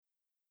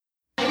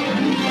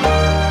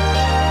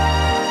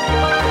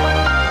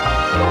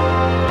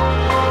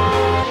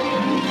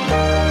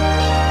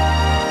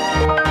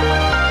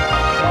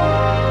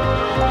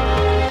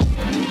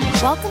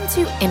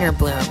to Inner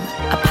Bloom,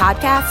 a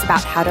podcast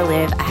about how to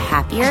live a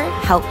happier,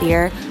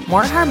 healthier,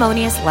 more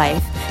harmonious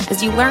life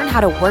as you learn how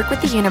to work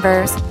with the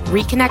universe,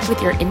 reconnect with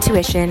your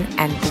intuition,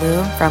 and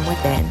bloom from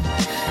within.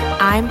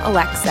 I'm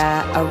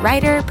Alexa, a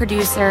writer,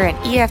 producer, and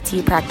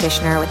EFT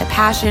practitioner with a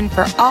passion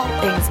for all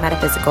things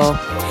metaphysical.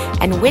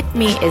 And with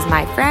me is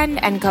my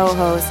friend and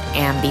co-host,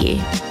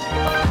 Ambi.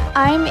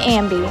 I'm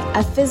Ambi,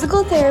 a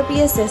physical therapy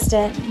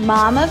assistant,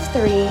 mom of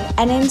 3,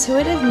 an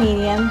intuitive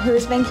medium who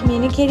has been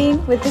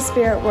communicating with the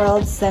spirit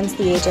world since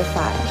the age of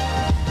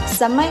 5.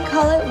 Some might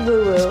call it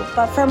woo-woo,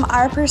 but from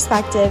our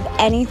perspective,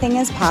 anything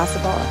is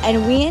possible,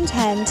 and we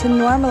intend to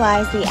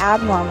normalize the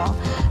abnormal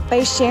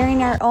by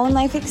sharing our own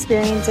life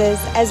experiences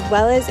as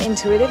well as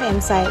intuitive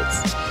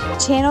insights,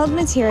 channeled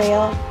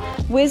material,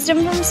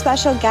 wisdom from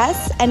special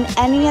guests, and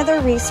any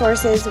other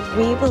resources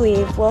we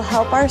believe will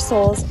help our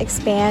souls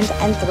expand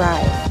and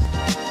thrive.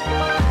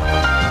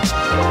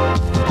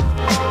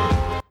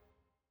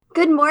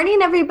 Good morning,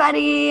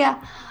 everybody.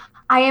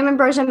 I am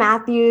Ambrosia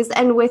Matthews,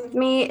 and with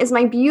me is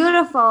my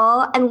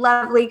beautiful and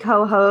lovely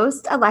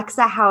co-host,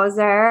 Alexa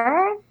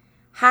Hauser.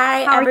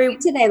 Hi, How are you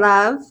today,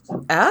 love?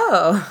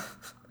 Oh,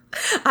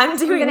 I'm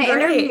doing great. I'm going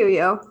to interview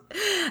you.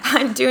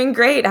 I'm doing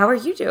great. How are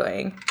you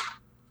doing?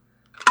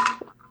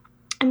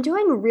 I'm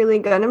doing really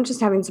good. I'm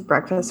just having some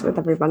breakfast with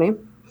everybody.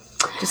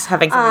 Just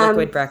having some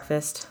liquid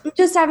breakfast.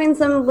 Just having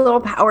some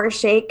little power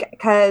shake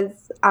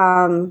because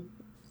I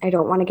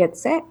don't want to get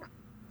sick.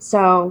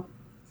 So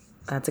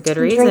that's a good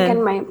I'm reason.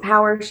 Drinking my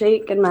power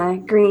shake and my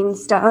green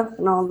stuff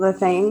and all the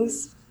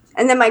things.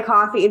 And then my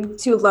coffee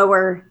to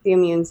lower the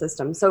immune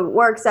system. So it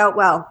works out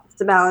well. It's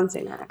a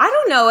balancing act. I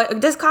don't know.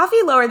 Does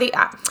coffee lower the...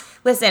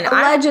 Listen.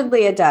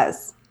 Allegedly it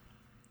does.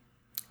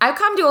 I've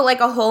come to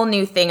a whole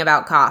new thing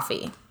about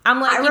coffee.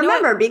 I'm like, I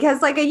remember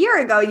because a year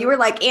ago you were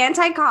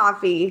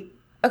anti-coffee.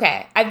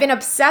 Okay, I've been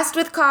obsessed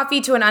with coffee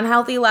to an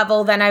unhealthy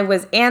level. Then I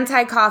was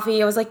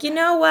anti-coffee. I was like, you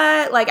know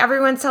what?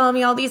 Everyone's telling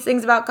me all these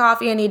things about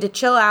coffee. I need to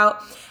chill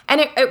out.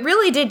 And it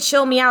really did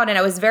chill me out. And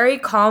I was very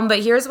calm. But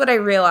here's what I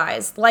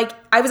realized.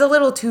 I was a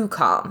little too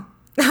calm.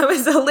 I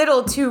was a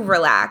little too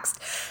relaxed.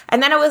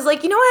 And then I was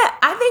like, you know what?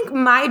 I think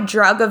my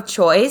drug of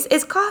choice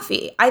is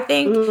coffee. I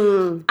think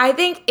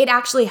it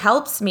actually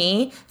helps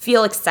me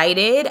feel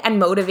excited and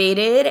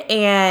motivated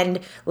and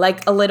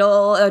a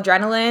little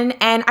adrenaline.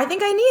 And I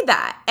think I need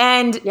that.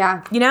 And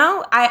yeah,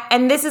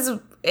 this is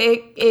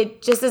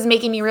it just is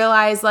making me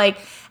realize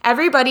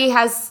everybody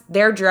has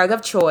their drug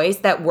of choice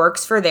that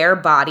works for their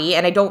body.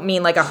 And I don't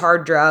mean a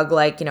hard drug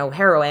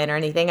heroin or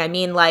anything. I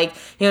mean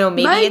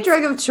maybe my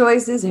drug of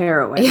choice is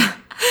heroin. Yeah.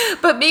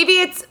 But maybe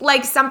it's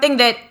something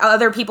that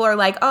other people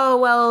are oh,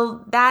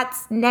 well,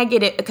 that's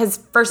negative. Because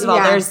first of all,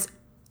 there's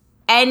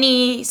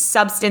any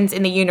substance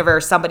in the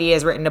universe, somebody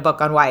has written a book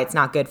on why it's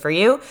not good for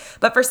you.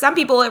 But for some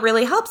people, it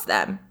really helps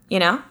them,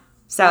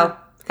 So... Yeah.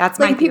 That's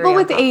my people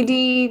with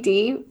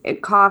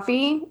ADD,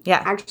 coffee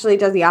actually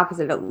does the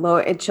opposite.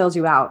 It chills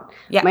you out.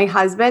 Yeah. My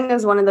husband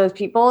is one of those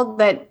people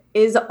that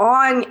is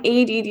on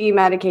ADD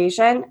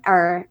medication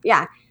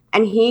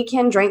and he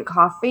can drink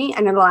coffee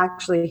and it'll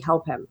actually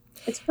help him.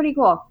 It's pretty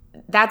cool.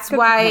 That's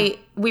why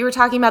we were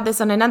talking about this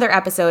on another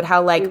episode,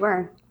 how we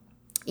were.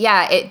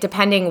 Yeah,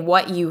 depending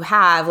what you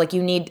have,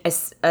 you need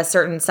a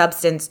certain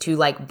substance to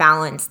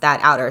balance that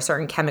out, or a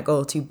certain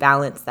chemical to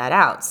balance that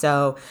out.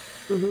 So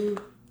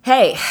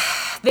Hey,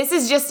 this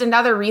is just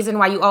another reason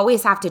why you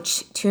always have to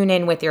tune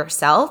in with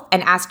yourself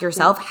and ask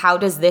yourself, how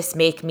does this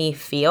make me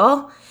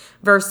feel?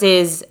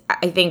 Versus,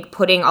 I think,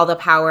 putting all the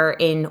power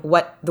in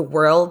what the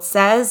world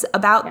says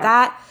about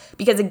that.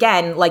 Because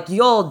again,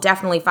 you'll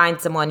definitely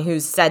find someone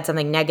who's said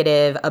something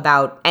negative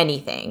about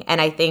anything. And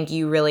I think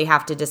you really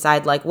have to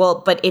decide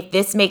but if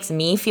this makes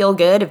me feel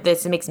good, if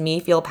this makes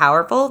me feel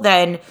powerful,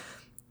 then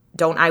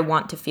don't I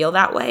want to feel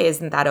that way?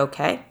 Isn't that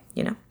okay?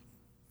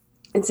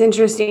 It's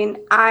interesting.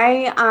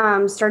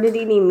 I started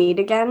eating meat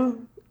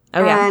again.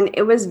 Oh, yeah. And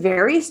it was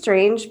very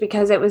strange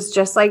because it was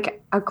just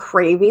a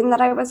craving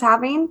that I was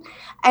having.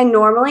 And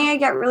normally I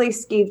get really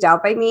skeeved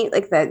out by meat,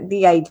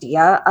 the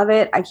idea of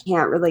it. I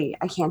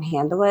can't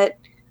handle it.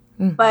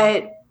 Mm-hmm.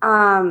 But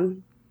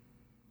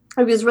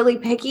I was really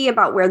picky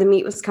about where the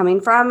meat was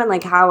coming from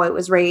and how it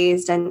was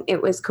raised, and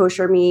it was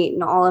kosher meat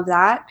and all of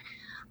that.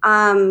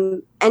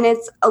 And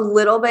it's a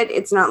little bit,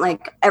 it's not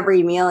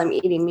every meal I'm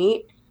eating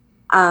meat.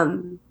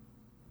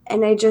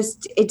 And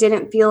it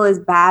didn't feel as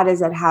bad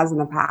as it has in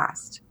the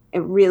past. It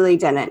really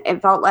didn't. It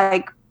felt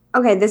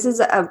okay, this is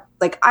I'm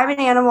an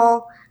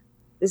animal.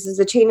 This is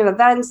a chain of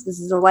events. This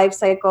is a life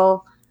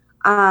cycle.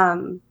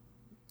 But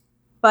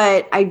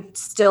I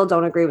still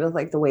don't agree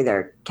with the way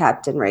they're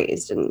kept and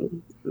raised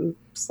and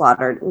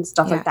slaughtered and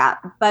stuff like that.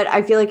 But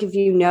I feel if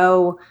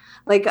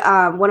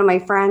one of my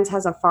friends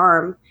has a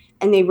farm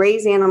and they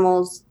raise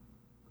animals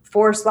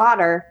for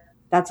slaughter.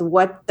 That's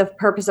what the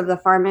purpose of the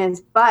farm is.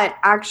 But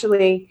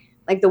actually,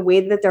 the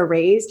way that they're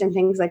raised and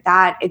things like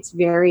that, it's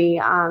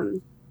very,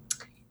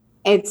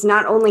 it's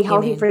not only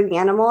healthy for the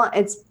animal,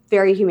 it's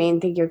very humane.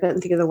 Thank you. I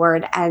couldn't think of the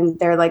word. And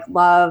they're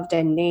loved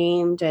and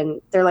named,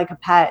 and they're a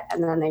pet,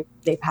 and then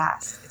they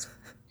pass.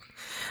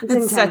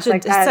 It's such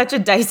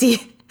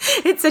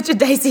a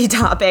dicey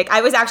topic.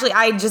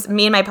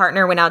 Me and my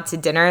partner went out to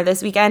dinner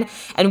this weekend,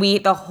 and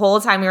the whole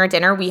time we were at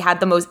dinner, we had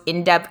the most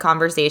in-depth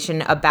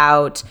conversation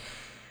about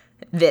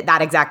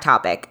that exact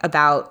topic,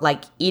 about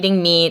like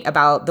eating meat,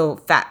 about the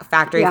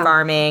factory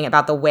farming,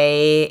 about the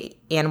way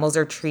animals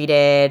are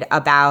treated,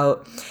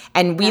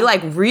 and we like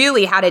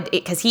really had it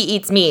because he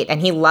eats meat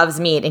and he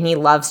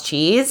loves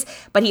cheese,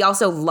 but he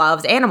also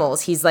loves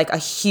animals. He's like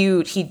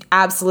he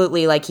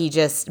absolutely like he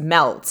just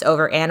melts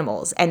over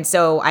animals. And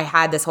so I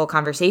had this whole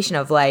conversation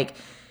of like,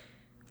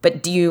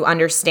 but do you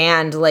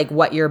understand like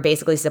what you're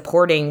basically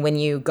supporting when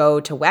you go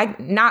to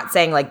not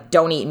saying like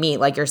don't eat meat,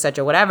 like you're such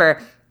a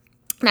whatever,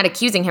 not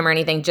accusing him or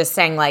anything, just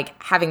saying like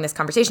having this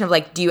conversation of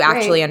like, do you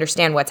actually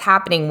understand what's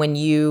happening when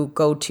you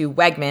go to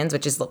Wegmans,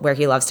 which is where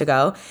he loves to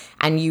go,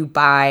 and you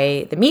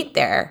buy the meat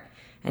there?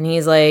 And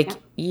he's like,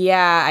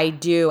 yeah, I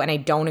do. And I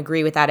don't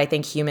agree with that. I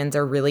think humans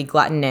are really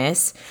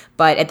gluttonous.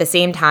 But at the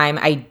same time,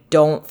 I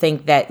don't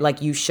think that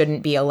like you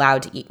shouldn't be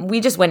allowed to eat. We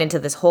just went into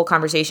this whole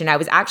conversation. I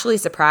was actually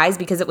surprised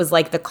because it was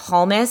like the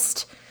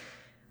calmest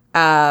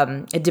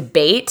a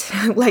debate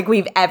like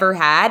we've ever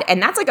had,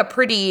 and that's like a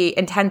pretty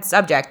intense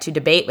subject to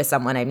debate with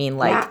someone. I mean,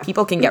 like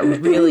people can get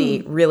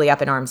really, really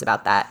up in arms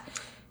about that.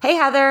 Hey,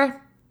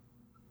 Heather.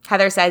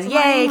 Heather says,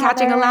 "Yay,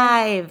 catching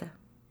alive."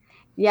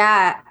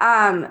 Yeah,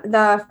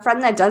 the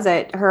friend that does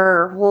it,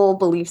 her whole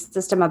belief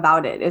system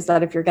about it is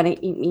that if you're going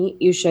to eat meat,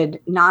 you should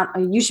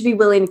be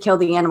willing to kill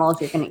the animal if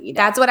you're going to eat it.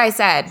 That's what I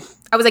said.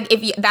 I was like,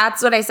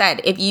 that's what I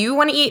said. If you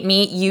want to eat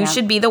meat, you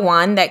should be the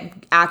one that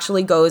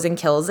actually goes and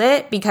kills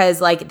it,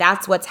 because like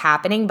that's what's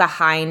happening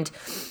behind.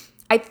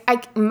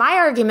 My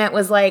argument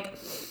was like,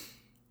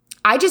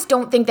 I just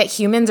don't think that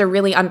humans are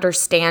really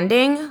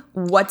understanding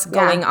what's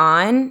going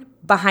on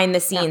behind the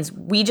scenes. Yeah.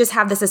 We just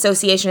have this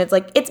association. It's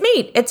like, it's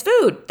meat, it's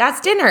food,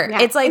 that's dinner.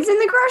 Yeah. It's like, it's in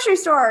the grocery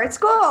store, it's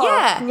cool.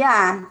 Yeah.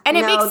 Yeah. And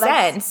it makes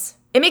sense.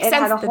 It makes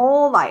sense. It had a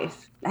whole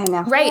life.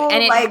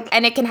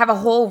 And it can have a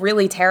whole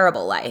really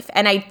terrible life.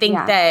 And I think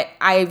that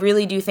I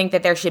really do think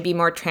that there should be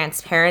more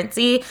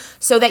transparency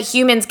so that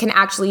humans can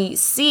actually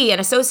see and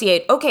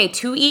associate, okay,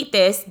 to eat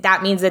this,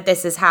 that means that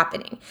this is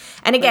happening.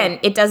 And again,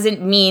 it doesn't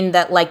mean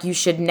that like you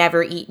should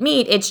never eat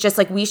meat. It's just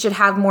like we should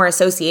have more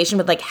association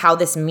with like how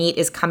this meat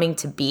is coming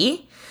to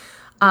be.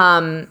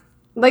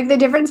 Like the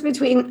difference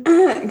between,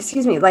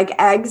 like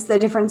eggs, the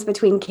difference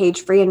between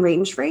cage-free and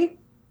range-free.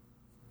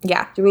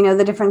 Yeah. Do we know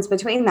the difference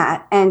between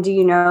that? And do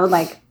you know,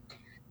 like,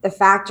 the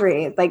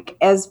factory, like,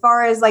 as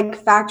far as, like,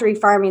 factory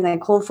farming,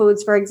 like Whole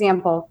Foods, for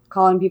example,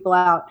 calling people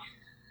out,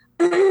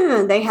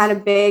 they had a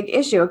big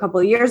issue a couple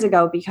of years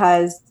ago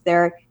because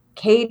their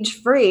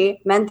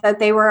cage-free meant that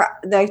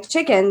the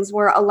chickens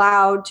were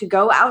allowed to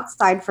go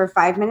outside for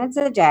 5 minutes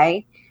a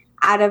day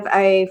out of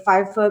a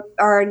 3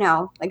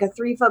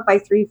 foot by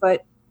 3 foot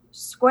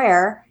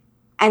square.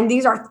 And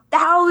these are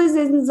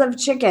thousands of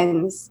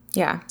chickens.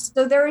 Yeah.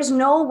 So there is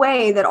no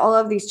way that all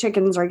of these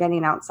chickens are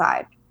getting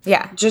outside.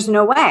 Yeah. Just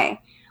no way.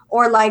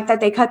 Or like that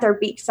they cut their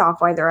beaks off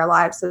while they're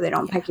alive so they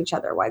don't peck each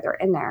other while they're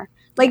in there.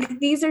 Like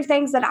these are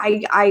things that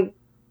I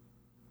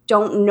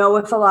don't know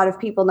if a lot of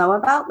people know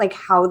about, like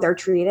how they're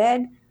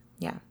treated.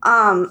 Yeah.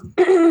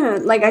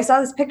 Like I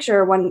saw this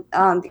picture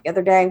the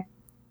other day.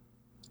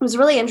 It was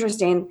really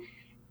interesting.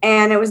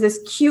 And it was this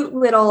cute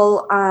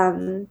little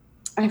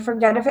I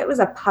forget if it was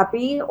a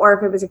puppy or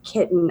if it was a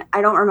kitten. I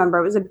don't remember.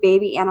 It was a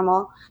baby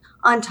animal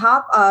on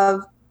top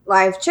of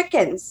live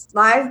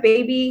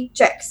baby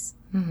chicks.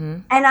 Mm-hmm.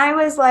 And I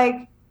was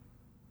like,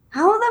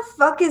 how the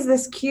fuck is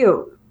this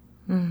cute?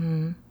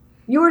 Mm-hmm.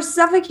 You are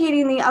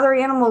suffocating the other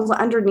animals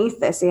underneath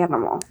this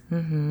animal.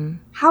 Mm-hmm.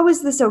 How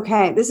is this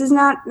okay? This is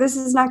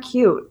not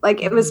cute.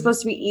 Like it was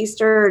supposed to be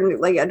Easter and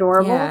like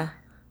adorable. Yeah.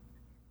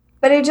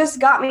 But it just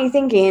got me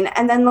thinking.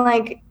 And then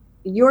like,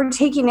 you're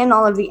taking in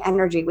all of the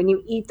energy when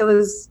you eat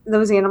those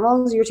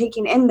animals. You're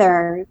taking in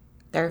the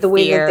fear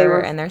way that they were,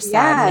 and their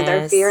sadness,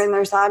 their fear and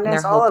their sadness,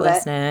 and their all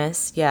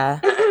hopelessness,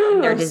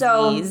 their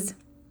disease.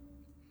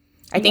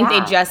 I think they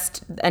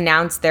just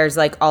announced there's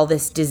like all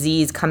this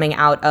disease coming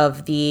out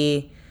of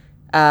the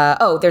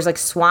there's like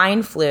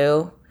swine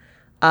flu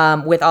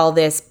with all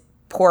this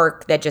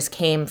pork that just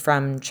came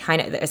from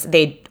China.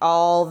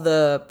 All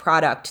the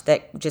product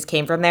that just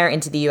came from there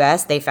into the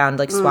US, they found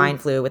like swine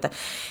flu with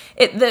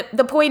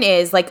the point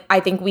is like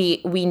I think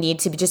we need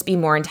to just be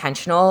more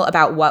intentional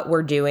about what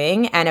we're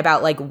doing and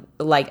about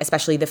like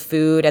especially the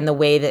food and the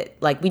way that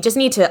like we just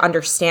need to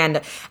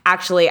understand.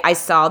 Actually, I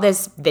saw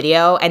this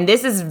video and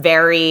this is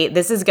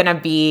going to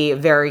be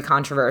very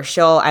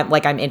controversial.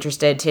 I'm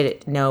interested to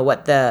know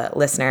what the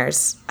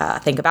listeners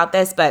think about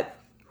this, but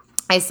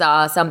I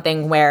saw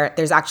something where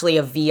there's actually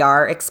a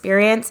VR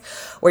experience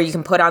where you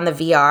can put on the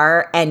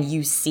VR and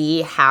you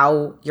see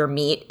how your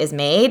meat is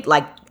made,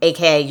 like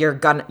AKA you're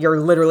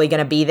literally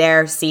gonna be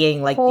there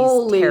seeing like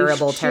Holy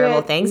these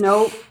terrible things.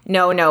 Nope.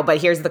 No,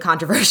 but here's the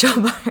controversial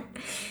part.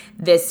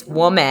 This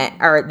woman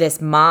or this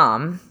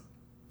mom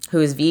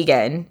who's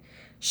vegan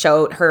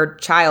showed her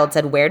child,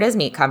 said, "Where does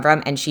meat come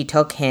from?" And she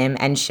took him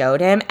and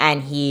showed him,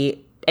 and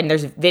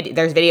there's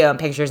video and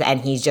pictures, and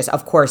he's just,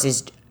 of course,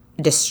 is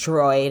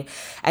destroyed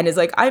and is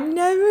like, I'm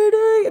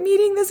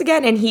eating this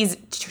again. And he's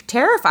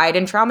terrified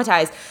and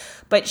traumatized.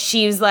 But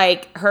she's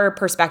like, her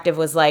perspective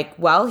was like,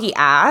 well, he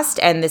asked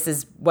and this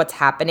is what's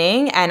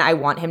happening and I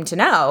want him to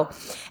know.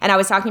 And I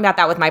was talking about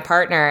that with my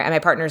partner and my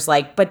partner's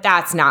like, but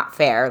that's not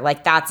fair.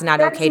 Like, that's not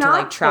okay to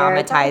like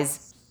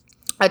traumatize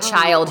a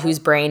child whose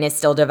brain is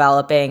still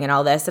developing and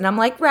all this. And I'm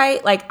like,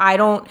 right. Like, I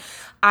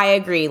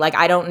agree. Like,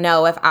 I don't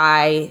know if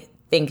I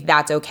think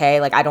that's okay.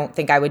 Like, I don't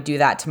think I would do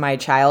that to my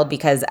child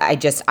because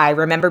I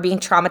remember being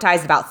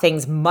traumatized about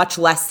things much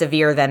less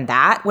severe than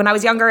that when I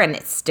was younger, and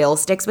it still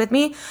sticks with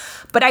me.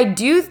 But I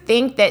do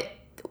think that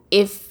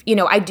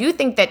I do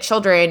think that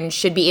children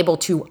should be able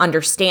to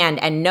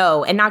understand and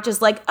know and not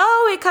just like,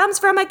 oh, it comes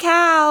from a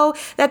cow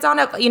that's on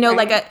a,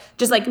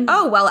 like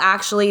oh, well,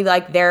 actually,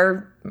 like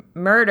they're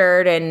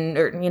murdered and,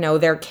 or,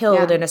 they're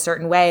killed in a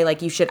certain way.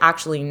 Like, you should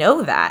actually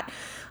know that.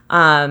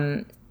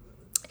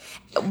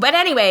 But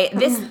anyway,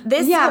 this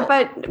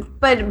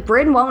but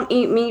Bryn won't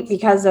eat meat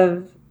because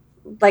of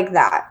like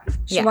that.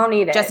 She won't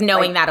eat it. Just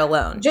knowing that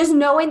alone. Just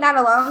knowing that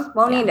alone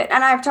won't eat it.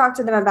 And I've talked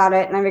to them about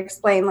it and I've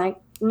explained like,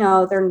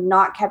 no, they're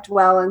not kept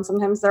well and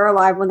sometimes they're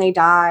alive when they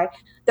die.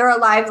 They're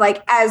alive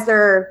like as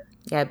their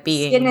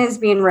skin is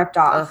being ripped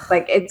off.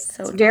 Like it's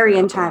so very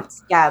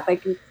intense. Yeah,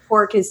 like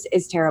pork is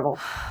terrible.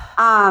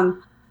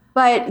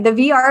 But the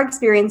VR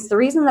experience, the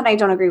reason that I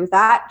don't agree with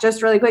that,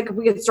 just really quick, if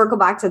we could circle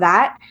back to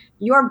that,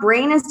 your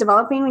brain is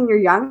developing when you're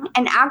young.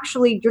 And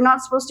actually, you're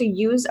not supposed to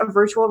use a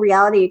virtual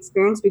reality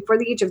experience before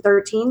the age of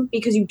 13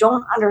 because you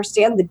don't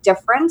understand the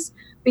difference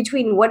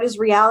between what is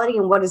reality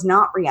and what is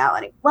not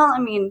reality. Well, I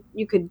mean,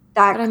 you could,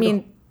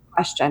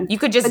 question. You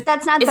could just, but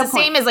that's not the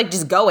same as like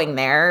just going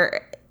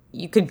there.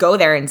 You could go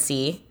there and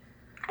see.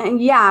 And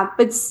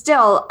but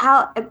still,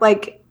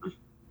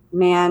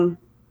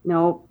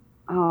 nope.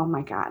 Oh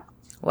my God.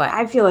 What?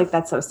 I feel like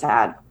that's so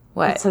sad.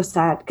 What? It's so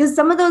sad. Because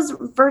some of those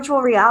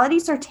virtual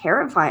realities are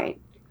terrifying.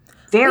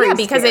 Very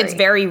because scary. It's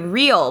very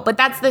real. But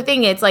that's the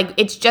thing. It's like,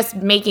 it's just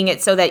making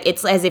it so that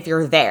it's as if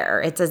you're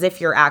there. It's as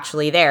if you're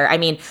actually there. I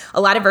mean, a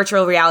lot of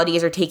virtual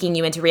realities are taking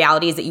you into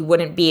realities that you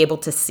wouldn't be able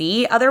to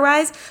see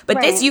otherwise.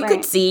 But this you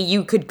could see.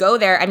 You could go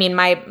there. I mean,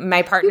 my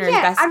partner's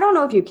best... I don't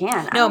know if you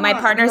can. No, my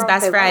partner's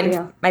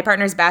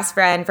best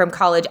friend from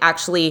college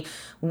actually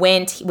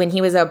went, when he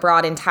was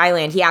abroad in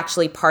Thailand, he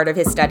actually, part of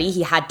his study,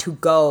 he had to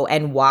go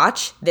and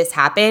watch this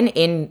happen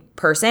in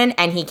person.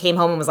 And he came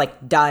home and was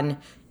like, done.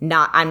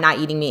 I'm not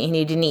eating meat.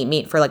 He didn't eat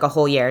meat for like a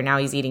whole year. Now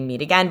he's eating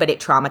meat again, but it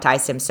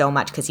traumatized him so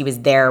much because he was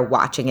there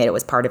watching it. It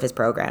was part of his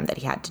program that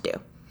he had to do.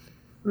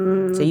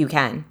 So you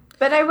can.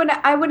 But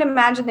I would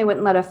imagine they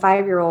wouldn't let a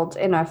 5-year-old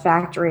in a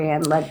factory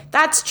and let...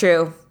 That's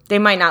true. They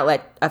might not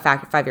let a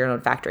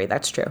 5-year-old factory.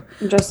 That's true.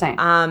 I'm just saying.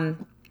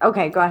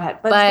 Okay, go ahead.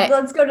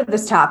 Let's go to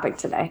this topic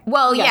today.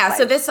 Well,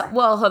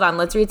 hold on.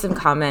 Let's read some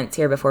comments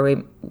here before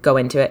we go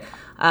into it.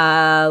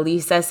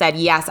 Lisa said,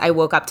 yes, I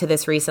woke up to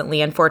this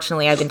recently.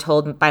 Unfortunately, I've been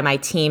told by my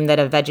team that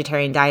a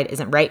vegetarian diet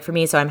isn't right for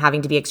me, so I'm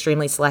having to be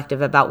extremely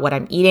selective about what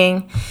I'm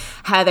eating.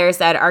 Heather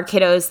said, our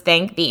kiddos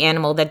thank the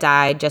animal that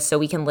died just so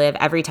we can live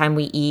every time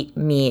we eat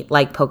meat,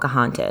 like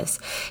Pocahontas.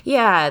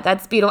 Yeah,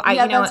 that's beautiful.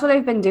 That's what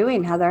I've been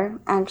doing, Heather,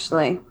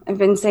 actually. I've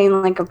been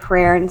saying like a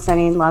prayer and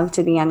sending love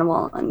to the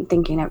animal and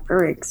thanking it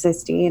for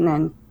existing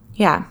and...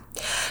 Yeah.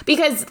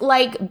 Because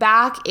like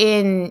back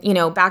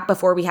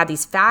before we had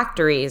these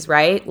factories,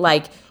 right?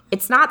 Like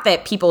it's not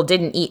that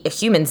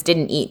humans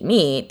didn't eat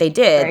meat. They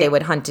did. Right. They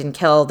would hunt and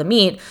kill the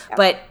meat. Yeah.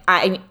 But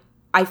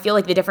I feel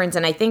like the difference,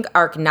 and I think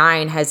Arc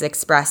 9 has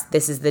expressed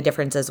this is the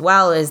difference as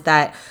well, is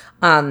that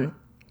the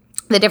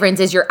difference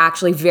is you're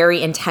actually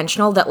very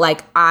intentional that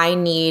like I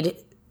need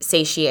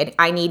satiate,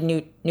 I need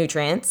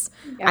nutrients.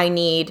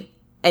 Yeah.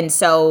 And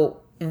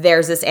so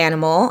there's this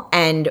animal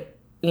and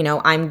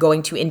I'm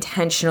going to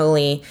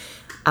intentionally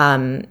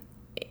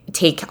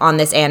take on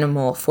this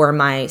animal for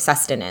my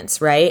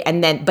sustenance, right?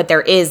 And then, but there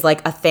is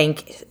like a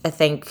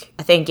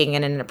thanking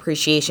and an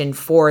appreciation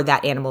for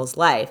that animal's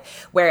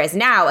life. Whereas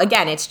now,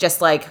 again, it's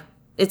like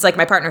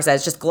my partner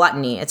says, just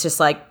gluttony. It's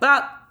just like,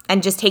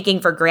 and just taking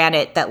for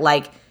granted that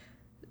like,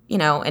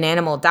 an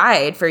animal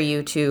died for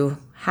you to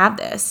have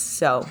this.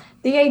 So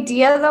the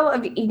idea though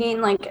of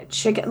eating like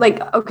chicken, like,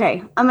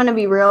 okay, I'm going to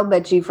be real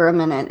bitchy for a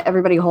minute.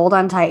 Everybody hold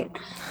on tight.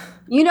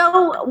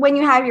 When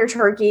you have your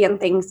turkey on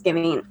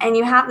Thanksgiving and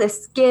you have the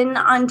skin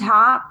on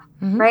top,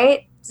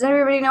 right? Does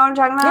everybody know what I'm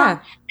talking about? Yeah.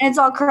 And it's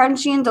all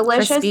crunchy and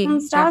delicious crispy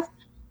and stuff.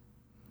 Yeah.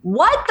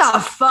 What the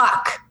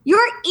fuck?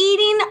 You're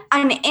eating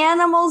an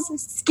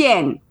animal's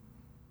skin.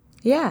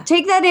 Yeah.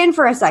 Take that in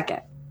for a second.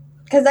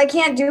 Because I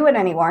can't do it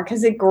anymore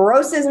because it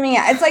grosses me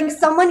out. It's like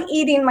someone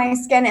eating my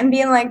skin and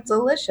being like,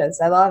 delicious.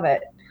 I love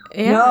it.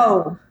 Yeah.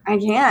 No, I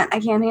can't. I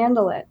can't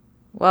handle it.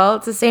 Well,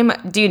 it's the same.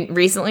 Dude,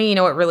 recently,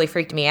 what really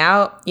freaked me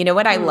out? You know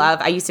what I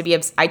love? I used to be,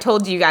 I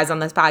told you guys on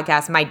this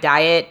podcast, my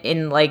diet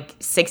in like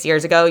 6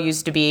 years ago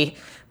used to be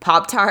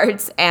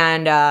Pop-Tarts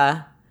and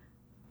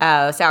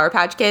Sour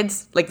Patch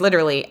Kids. Like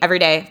literally every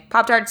day.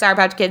 Pop-Tarts, Sour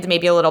Patch Kids,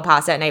 maybe a little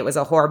pasta at night. It was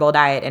a horrible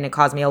diet and it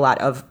caused me a lot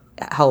of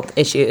health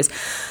issues.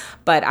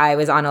 But I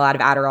was on a lot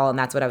of Adderall and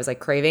that's what I was like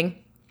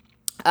craving.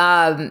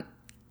 The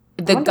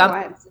gum.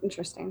 Why it's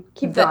interesting.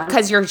 Keep going.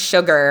 Because your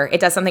sugar, it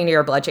does something to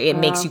your blood sugar. It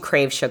makes you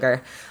crave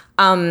sugar.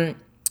 The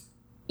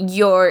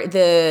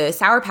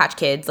Sour Patch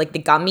Kids, like the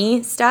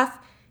gummy stuff.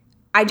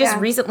 I just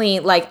recently,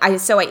 I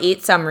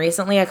ate some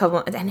recently,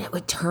 and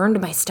it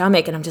turned my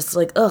stomach, and I'm just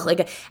like,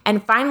 ugh,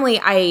 and finally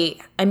I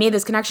made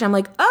this connection. I'm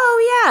like,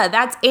 oh yeah,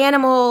 that's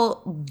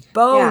animal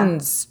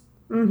bones.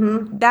 Yeah.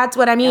 Mm-hmm. That's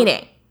what I'm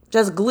eating.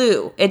 Just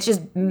glue. It's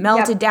just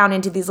melted down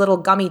into these little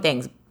gummy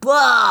things.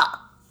 Blah.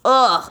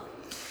 Ugh.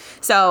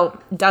 So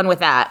done with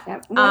that.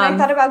 Yep. When I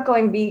thought about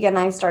going vegan,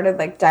 I started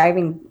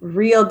diving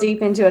real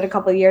deep into it a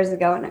couple of years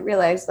ago, and I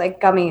realized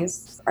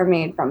gummies are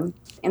made from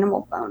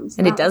animal bones.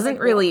 And it doesn't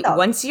really,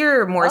 once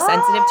you're more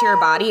sensitive to your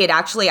body,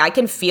 I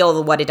can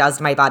feel what it does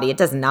to my body. It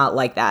does not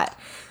like that.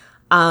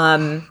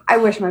 I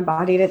wish my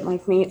body didn't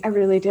like meat. I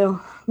really do.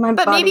 My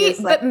body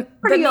is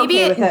pretty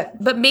okay with it.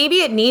 But maybe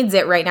it needs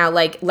it right now.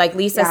 Like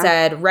Lisa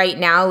said, right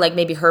now,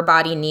 maybe her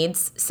body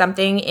needs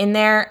something in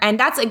there. And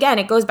that's, again,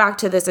 it goes back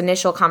to this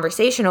initial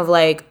conversation of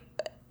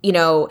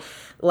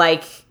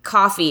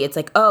coffee. It's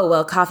oh,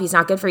 well, coffee's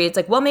not good for you. It's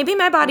well, maybe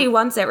my body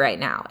wants it right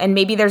now. And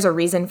maybe there's a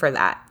reason for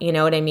that. You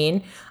know what I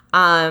mean?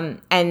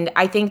 And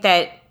I think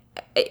that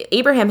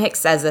Abraham Hicks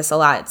says this a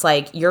lot.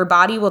 It's your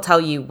body will tell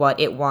you what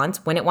it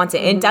wants when it wants it.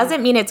 Mm-hmm. And it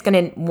doesn't mean it's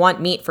going to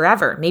want meat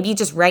forever. Maybe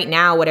just right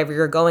now, whatever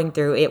you're going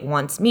through, it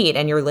wants meat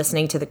and you're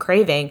listening to the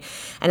craving.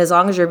 And as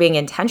long as you're being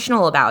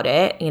intentional about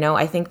it,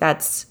 I think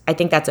that's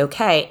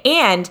okay.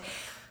 And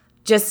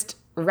just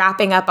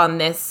wrapping up on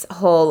this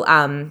whole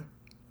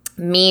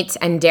meat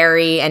and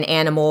dairy and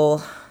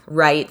animal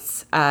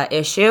rights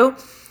issue.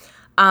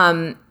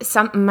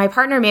 My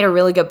partner made a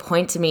really good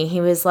point to me.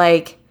 He was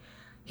like,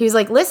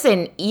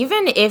 listen,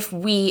 even if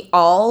we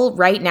all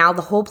right now,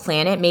 the whole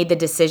planet made the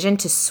decision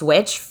to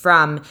switch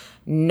from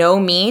no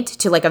meat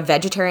to a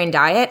vegetarian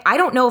diet, I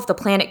don't know if the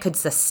planet could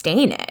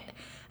sustain it.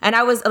 And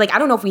I was I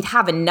don't know if we'd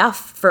have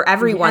enough for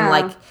everyone.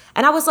 Yeah.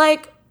 And I was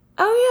like,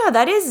 oh, yeah,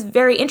 that is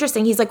very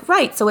interesting. He's like,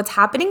 right. So it's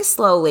happening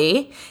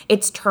slowly.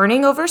 It's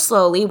turning over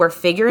slowly. We're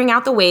figuring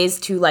out the ways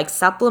to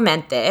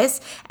supplement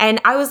this. And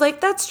I was like,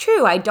 that's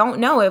true. I don't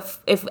know if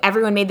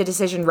everyone made the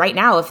decision right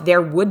now, if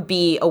there would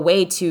be a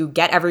way to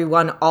get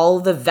everyone all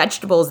the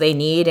vegetables they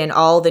need and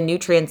all the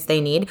nutrients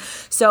they need.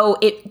 So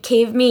it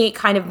gave me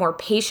kind of more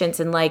patience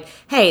and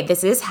hey,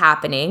 this is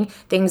happening.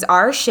 Things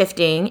are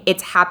shifting.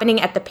 It's happening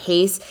at the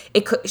pace.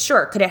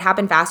 Could it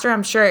happen faster?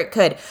 I'm sure it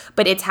could.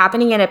 But it's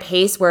happening at a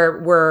pace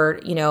where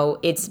it's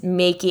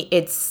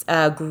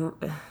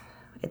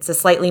a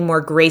slightly more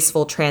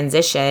graceful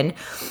transition.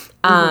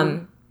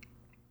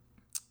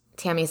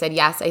 Tammy said,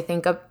 yes, I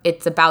think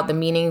it's about the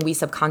meaning we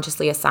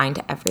subconsciously assign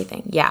to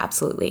everything. Yeah,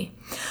 absolutely.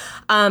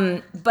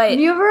 But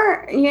you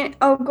ever,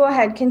 go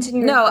ahead.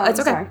 Continue. No,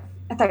 it's okay. Sorry.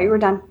 I thought you were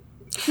done.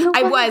 No,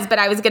 I was, but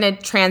I was going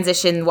to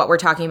transition what we're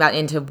talking about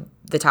into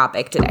the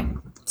topic today.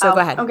 So go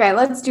ahead. Okay,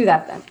 let's do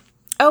that then.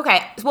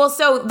 Okay. Well,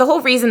 so the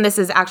whole reason this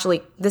is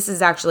actually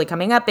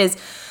coming up is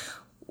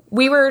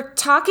we were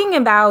talking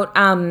about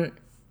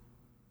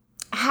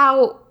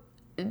how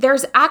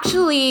there's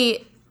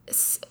actually,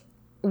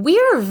 we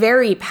are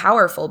very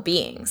powerful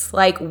beings.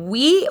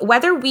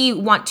 Whether we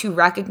want to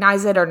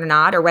recognize it or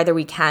not, or whether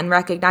we can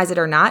recognize it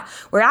or not,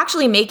 we're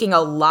actually making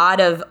a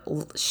lot of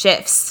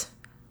shifts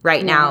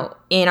right now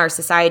in our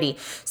society.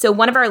 So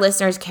one of our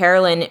listeners,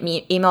 Carolyn,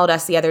 emailed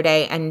us the other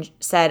day and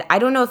said, I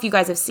don't know if you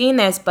guys have seen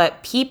this,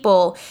 but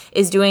People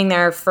is doing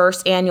their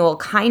first annual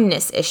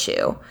kindness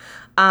issue.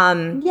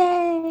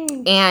 Yay!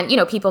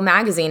 And, People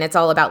magazine, it's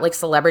all about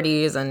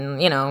celebrities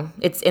and,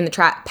 it's in the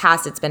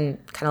past, it's been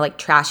kind of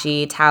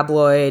trashy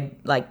tabloid,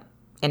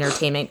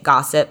 entertainment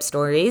gossip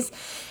stories.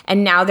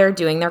 And now they're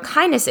doing their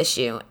kindness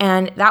issue.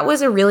 And that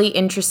was a really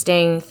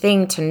interesting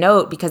thing to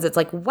note because it's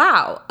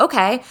wow,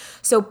 okay.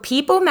 So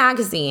People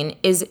magazine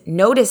is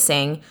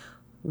noticing,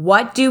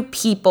 what do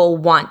people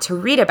want to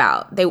read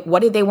about?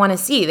 What do they want to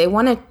see? They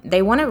want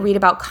to read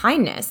about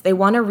kindness. They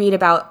want to read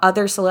about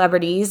other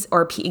celebrities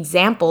or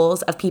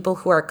examples of people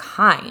who are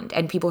kind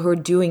and people who are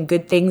doing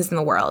good things in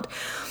the world.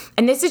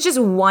 And this is just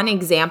one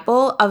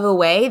example of a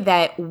way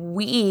that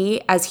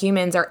we as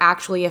humans are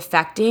actually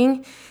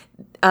affecting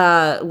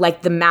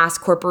the mass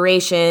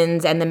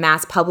corporations and the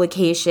mass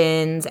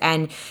publications,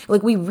 and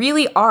we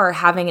really are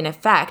having an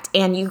effect.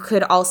 And you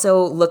could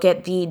also look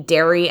at the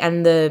dairy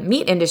and the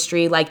meat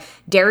industry.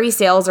 Dairy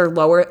sales are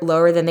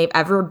lower than they've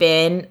ever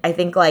been. I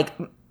think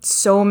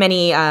so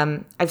many,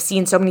 I've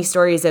seen so many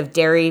stories of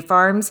dairy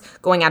farms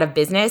going out of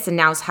business and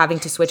now having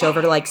to switch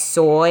over to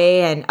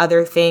soy and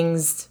other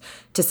things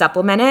to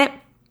supplement it.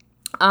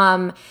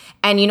 And,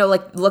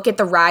 look at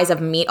the rise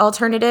of meat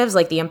alternatives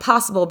like the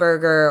Impossible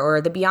Burger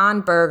or the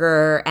Beyond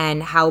Burger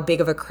and how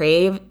big of a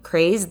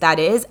craze that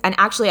is. And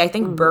actually, I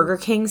think Burger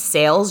King's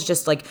sales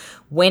just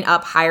went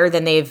up higher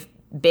than they've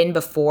been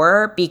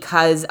before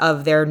because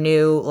of their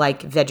new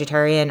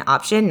vegetarian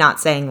option. Not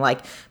saying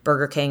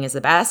Burger King is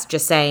the best,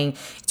 just saying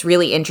it's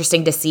really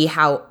interesting to see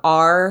how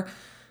our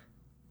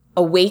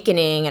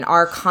awakening and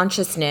our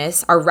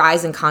consciousness, our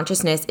rise in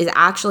consciousness is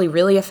actually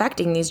really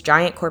affecting these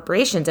giant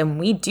corporations. And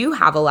we do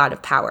have a lot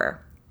of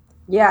power.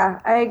 Yeah,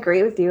 I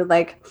agree with you.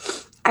 Like,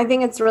 I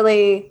think it's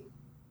really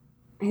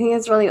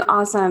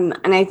awesome.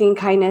 And I think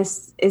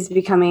kindness is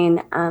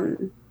becoming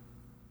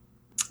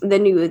the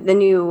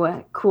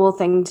new cool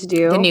thing to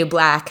do. The new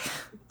black.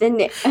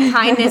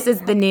 Kindness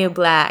is the new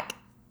black.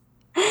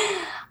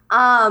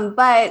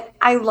 But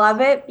I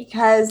love it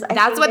because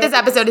that's what this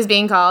episode is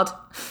being called.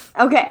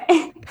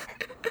 Okay.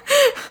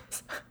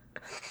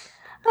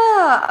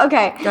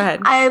 Okay. Go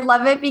ahead. I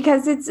love it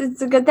because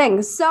it's a good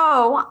thing.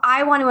 So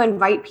I want to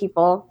invite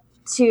people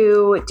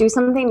to do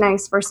something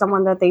nice for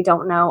someone that they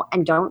don't know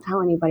and don't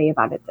tell anybody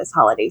about it this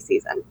holiday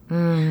season.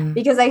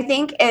 Because I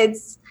think I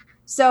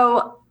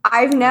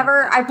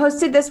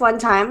posted this one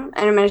time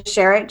and I'm going to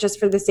share it just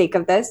for the sake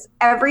of this.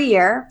 Every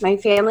year, my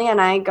family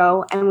and I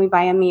go and we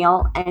buy a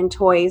meal and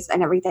toys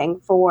and everything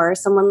for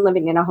someone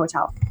living in a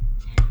hotel.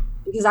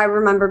 Because I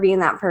remember being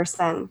that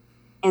person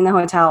in the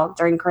hotel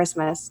during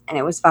Christmas and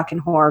it was fucking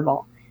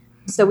horrible.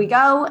 So we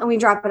go and we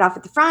drop it off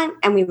at the front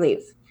and we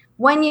leave.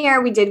 One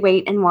year we did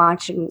wait and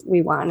watch and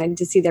we wanted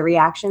to see the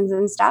reactions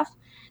and stuff.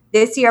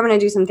 This year I'm going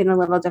to do something a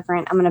little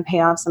different. I'm going to pay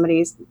off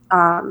somebody's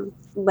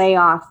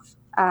layoff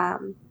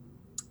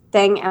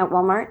thing at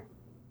Walmart.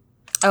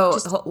 Oh,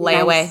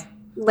 layaway. Nice.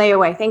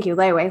 Layaway. Thank you.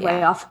 Layaway. Yeah.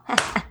 Layoff.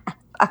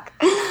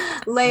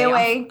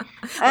 Layaway.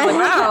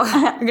 Wow.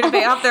 You're going to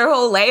pay off their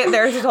whole salary?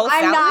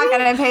 I'm not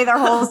going to pay their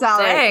whole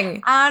salary.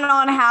 Dang. I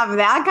don't have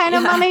that kind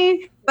of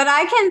money, but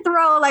I can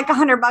throw like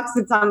 $100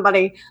 at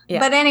somebody. Yeah.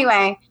 But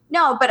anyway,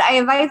 no, but I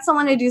invite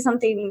someone to do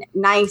something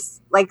nice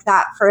like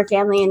that for a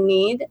family in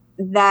need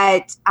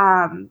that,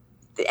 and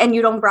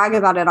you don't brag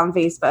about it on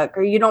Facebook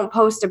or you don't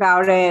post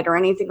about it or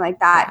anything like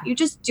that. You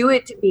just do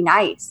it to be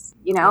nice,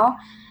 you know? Yeah.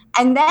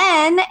 And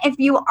then if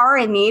you are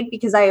in need,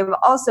 because I have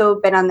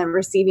also been on the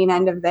receiving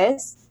end of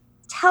this,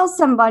 tell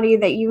somebody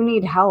that you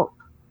need help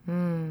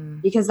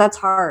because that's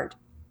hard.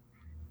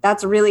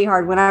 That's really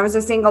hard. When I was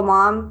a single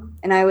mom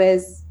and I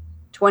was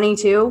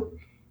 22,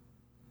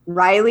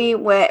 Riley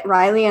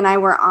and I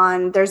were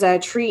on, there's a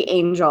tree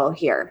angel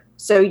here.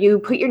 So you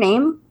put your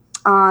name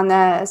on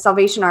the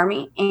Salvation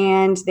Army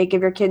and they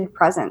give your kid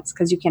presents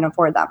because you can't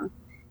afford them.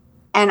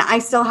 And I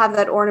still have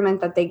that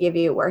ornament that they give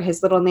you where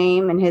his little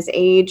name and his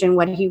age and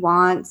what he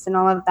wants and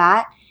all of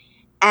that.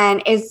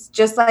 And it's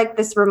just like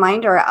this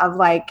reminder of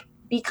like,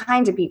 be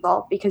kind to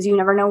people because you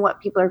never know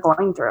what people are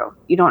going through.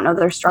 You don't know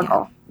their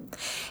struggle.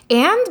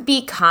 Yeah. And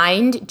be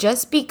kind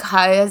just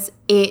because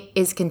it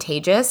is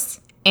contagious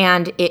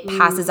and it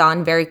passes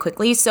on very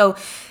quickly. So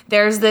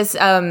there's this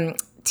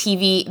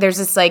there's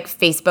this like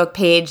Facebook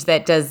page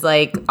that does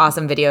like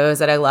awesome videos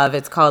that I love.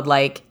 It's called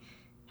like,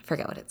 I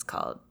forget what it's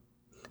called.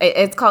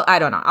 It's called, I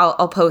don't know.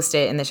 I'll post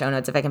it in the show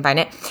notes if I can find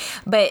it.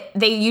 But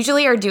they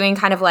usually are doing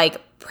kind of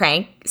like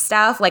prank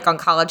stuff like on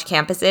college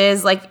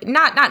campuses, like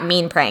not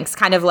mean pranks,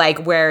 kind of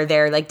like where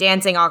they're like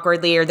dancing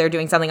awkwardly or they're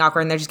doing something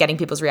awkward and they're just getting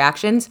people's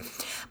reactions.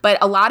 But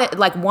a lot of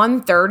like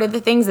 1/3 of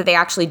the things that they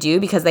actually do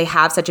because they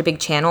have such a big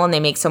channel and they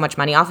make so much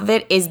money off of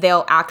it is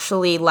they'll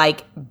actually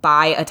like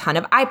buy a ton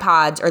of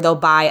iPods or they'll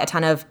buy a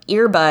ton of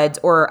earbuds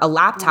or a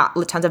laptop,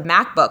 tons of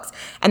MacBooks,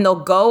 and they'll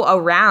go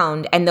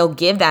around and they'll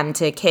give them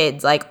to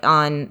kids like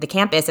on the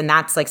campus. And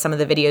that's like some of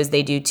the videos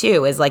they do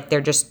too is like they're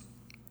just.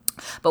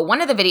 But one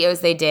of the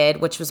videos they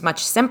did, which was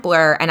much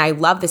simpler, and I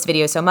love this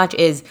video so much,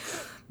 is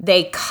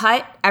they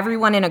cut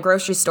everyone in a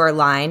grocery store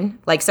line.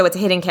 Like, so it's a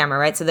hidden camera,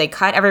 right? So they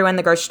cut everyone in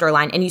the grocery store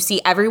line, and you see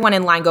everyone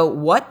in line go,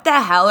 what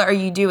the hell are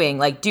you doing?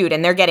 Like, dude,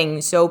 and they're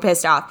getting so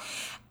pissed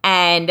off.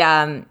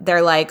 And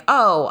they're like,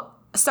 oh,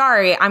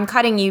 sorry, I'm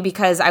cutting you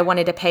because I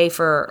wanted to pay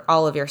for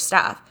all of your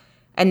stuff.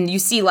 And you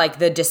see like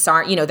the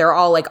disarm, you know, they're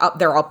all like up,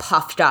 they're all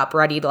puffed up,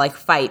 ready to like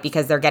fight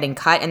because they're getting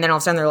cut. And then all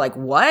of a sudden they're like,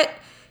 what?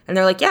 And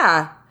they're like,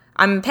 yeah,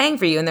 I'm paying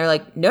for you. And they're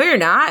like, no, you're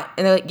not.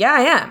 And they're like, yeah,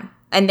 I am.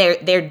 And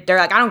they're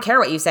like, I don't care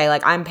what you say.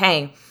 Like, I'm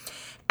paying.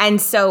 And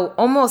so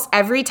almost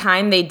every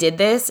time they did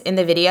this in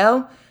the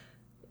video,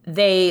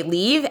 they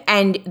leave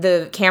and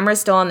the camera's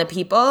still on the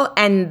people.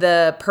 And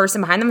the person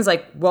behind them is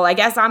like, well, I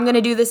guess I'm going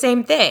to do the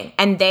same thing.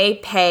 And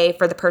they pay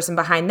for the person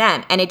behind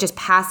them. And it just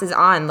passes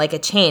on like a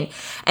chain.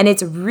 And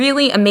it's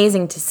really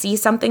amazing to see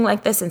something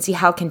like this and see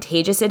how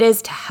contagious it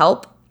is to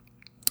help,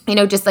 you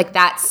know, just like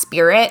that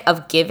spirit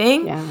of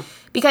giving. Yeah.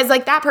 Because,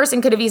 like, that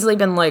person could have easily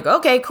been like,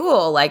 okay,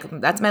 cool, like,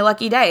 that's my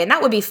lucky day. And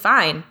that would be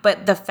fine.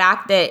 But the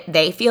fact that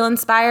they feel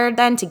inspired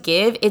then to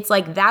give, it's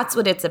like, that's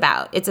what it's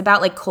about. It's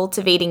about, like,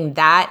 cultivating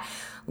that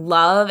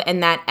love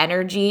and that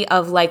energy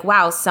of, like,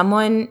 wow,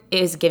 someone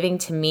is giving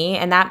to me.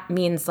 And that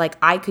means, like,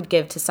 I could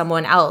give to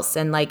someone else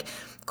and, like,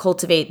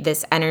 cultivate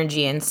this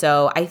energy. And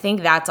so I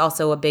think that's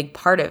also a big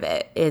part of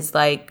it is,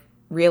 like,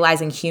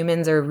 realizing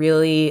humans are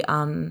really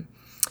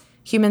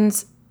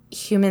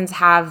humans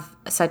have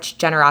such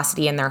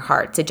generosity in their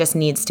hearts. It just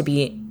needs to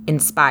be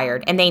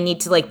inspired. And they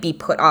need to like be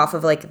put off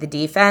of like the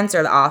defense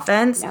or the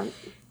offense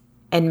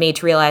and made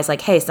to realize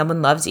like, hey,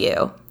 someone loves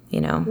you,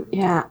 you know?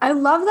 Yeah. I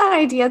love that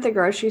idea at the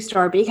grocery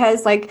store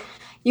because like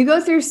you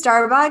go through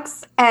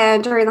Starbucks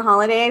and during the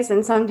holidays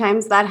and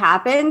sometimes that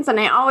happens. And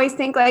I always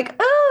think like,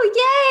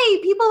 oh,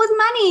 yay, people with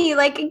money,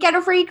 like get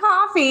a free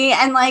coffee.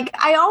 And like,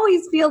 I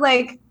always feel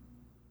like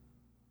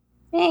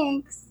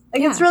thanks.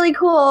 Like, it's really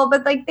cool,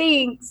 but like,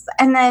 thanks.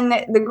 And then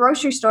the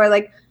grocery store,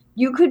 like,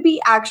 you could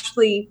be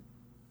actually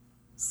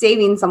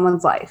saving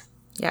someone's life.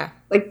 Yeah.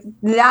 Like,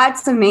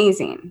 that's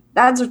amazing.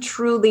 That's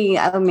truly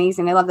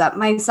amazing. I love that.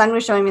 My son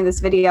was showing me this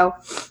video,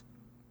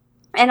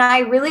 and I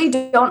really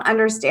don't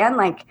understand.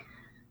 Like,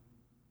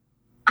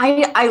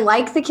 I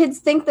like the kids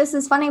think this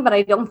is funny, but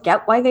I don't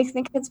get why they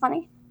think it's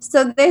funny.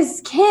 So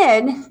this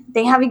kid,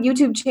 they have a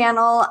YouTube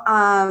channel,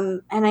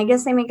 and I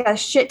guess they make a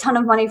shit ton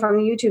of money from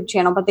the YouTube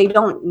channel, but they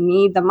don't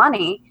need the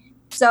money.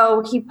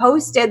 So he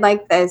posted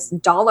like this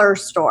dollar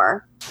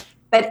store.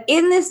 But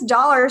in this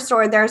dollar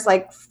store, there's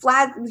like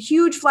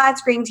huge flat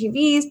screen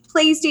TVs,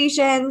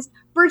 PlayStations,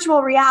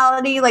 virtual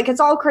reality. Like, it's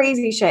all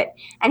crazy shit.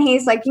 And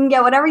he's like, you can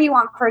get whatever you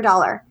want for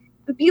 $1.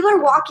 But people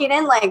are walking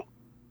in like,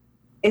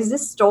 is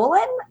this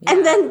stolen? Yeah.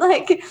 And then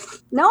like,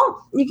 no,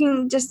 you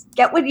can just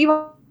get what you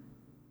want.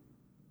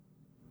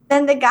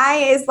 Then the guy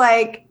is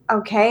like,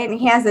 okay. And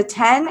he has a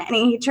 10 and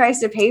he tries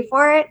to pay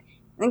for it.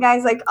 And the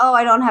guy's like, oh,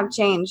 I don't have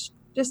change.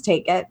 Just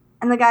take it.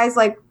 And the guy's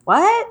like,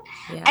 what?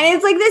 Yeah. And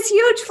it's like this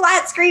huge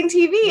flat screen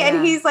TV. Yeah.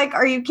 And he's like,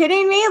 are you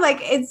kidding me? Like,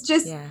 it's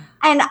just,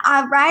 and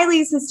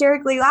Riley's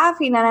hysterically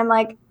laughing. And I'm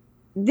like,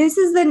 this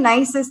is the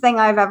nicest thing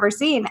I've ever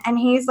seen. And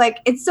he's like,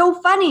 it's so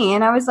funny.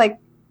 And I was like,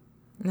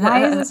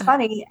 why is this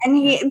funny?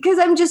 And because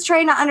I'm just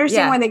trying to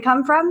understand where they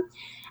come from.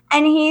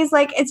 And he's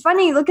like, it's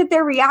funny. Look at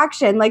their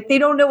reaction. Like, they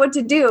don't know what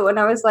to do. And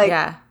I was like,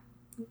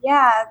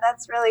 yeah,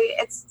 that's really,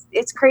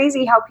 it's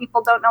crazy how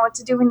people don't know what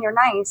to do when you're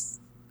nice.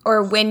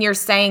 Or when you're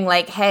saying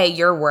like, hey,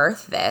 you're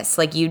worth this.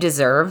 Like, you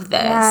deserve this.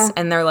 Yeah.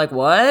 And they're like,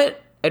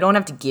 what? I don't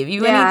have to give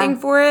you anything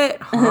for it?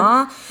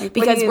 Huh? Like,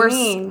 because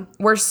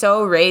we're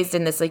so raised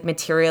in this like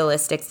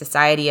materialistic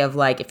society of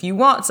like, if you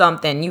want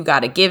something, you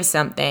got to give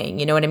something.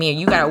 You know what I mean?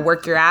 You got to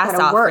work your ass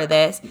off for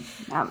this.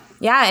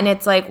 Yeah. And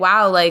it's like,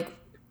 wow, like,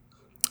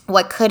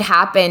 what could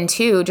happen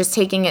too, just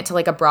taking it to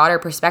like a broader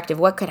perspective,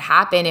 what could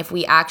happen if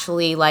we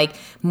actually like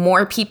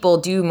more people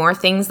do more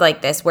things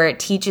like this, where it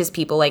teaches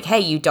people like, hey,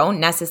 you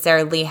don't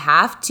necessarily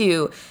have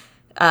to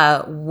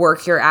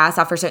work your ass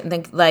off for certain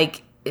things.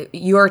 Like,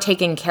 you're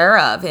taken care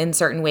of in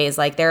certain ways.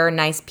 Like, there are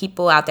nice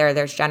people out there.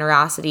 There's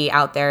generosity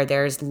out there.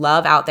 There's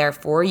love out there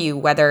for you,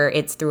 whether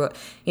it's through,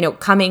 you know,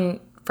 coming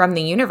from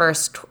the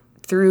universe,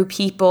 through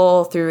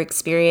people, through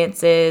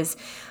experiences.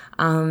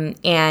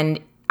 And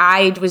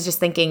I was just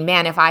thinking,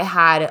 man, if I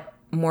had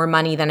more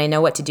money than I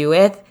know what to do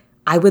with,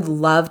 I would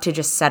love to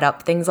just set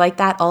up things like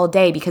that all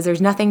day, because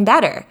there's nothing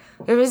better.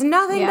 There is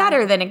nothing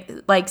better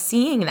than like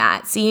seeing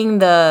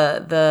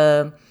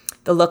the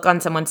look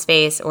on someone's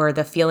face, or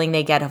the feeling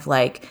they get of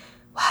like,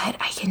 what?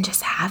 I can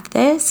just have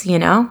this, you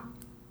know?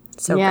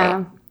 So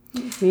great.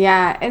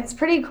 Yeah, it's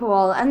pretty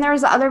cool. And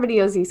there's other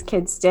videos these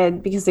kids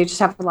did because they just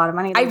have a lot of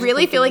money. I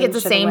really feel like it's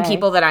the same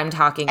people that I'm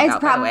talking about. It's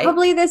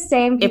probably the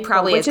same people. It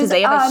probably is, because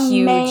they have a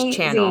huge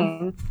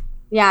channel.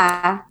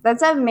 Yeah,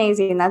 that's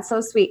amazing. That's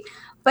so sweet.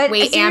 But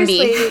wait,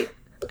 Ambi.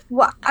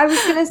 Well, I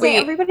was going to say,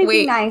 everybody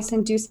be nice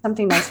and do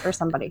something nice for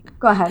somebody.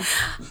 Go ahead.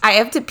 I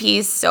have to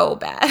pee so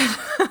bad.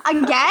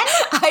 Again?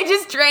 I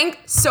just drank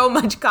so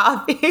much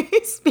coffee.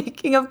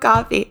 Speaking of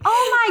coffee.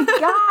 Oh my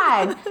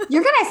God.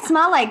 You're going to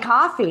smell like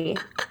coffee.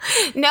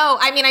 No,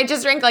 I mean, I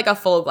just drank like a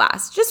full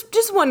glass.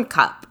 Just one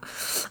cup.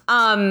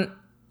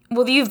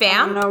 Will you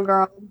vamp? No,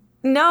 girl.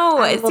 No,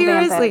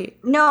 seriously.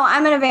 No,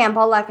 I'm going to vamp.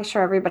 I'll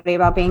lecture everybody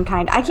about being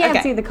kind. I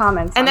can't see the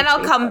comments. And then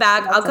I'll come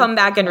back. I'll come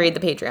back and read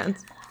the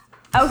Patreons.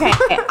 Okay,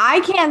 I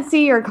can't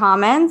see your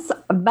comments,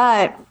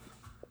 but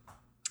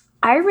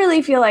I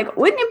really feel like,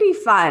 wouldn't it be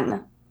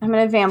fun? I'm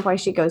going to vamp while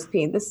she goes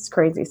pee. This is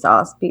crazy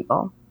sauce,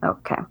 people.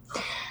 Okay.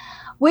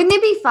 Wouldn't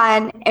it be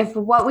fun if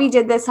what we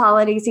did this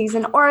holiday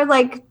season, or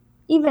like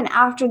even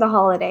after the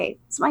holiday,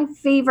 it's my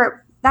favorite.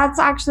 That's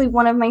actually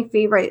one of my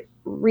favorite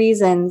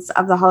reasons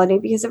of the holiday,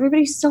 because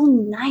everybody's so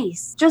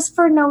nice, just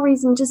for no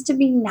reason, just to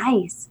be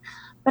nice.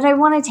 But I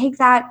want to take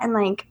that and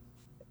like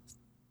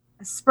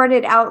spread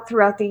it out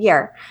throughout the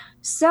year.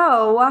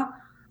 So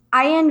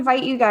I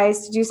invite you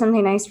guys to do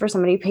something nice for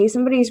somebody. Pay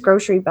somebody's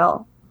grocery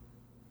bill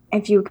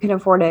if you can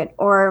afford it,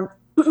 or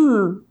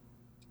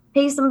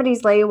pay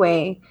somebody's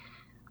layaway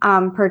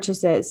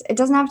purchases. It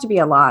doesn't have to be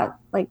a lot.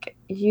 Like,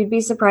 you'd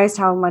be surprised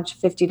how much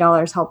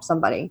 $50 helps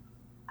somebody.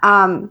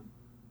 I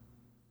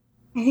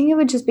think it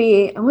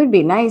would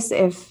be nice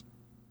if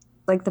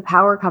like the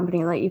power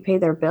company let you pay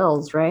their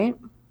bills, right?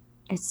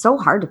 It's so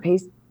hard to pay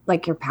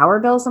like your power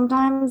bill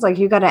sometimes. Like,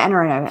 you got to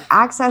enter an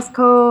access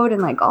code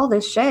and like all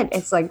this shit.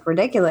 It's like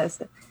ridiculous.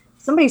 If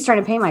somebody's trying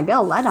to pay my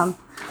bill, let them.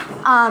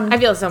 I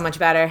feel so much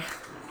better.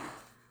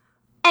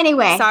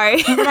 Anyway.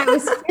 Sorry.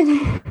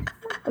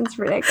 That's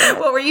ridiculous.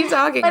 What were you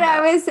talking about?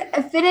 I was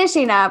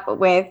finishing up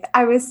with,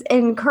 I was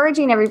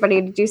encouraging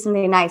everybody to do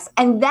something nice.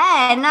 And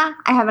then I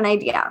have an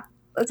idea.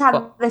 Let's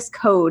have this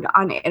code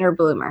on Inner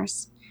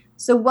Bloomers.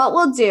 So what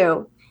we'll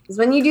do is,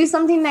 when you do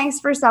something nice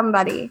for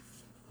somebody,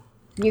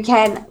 you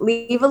can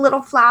leave a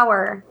little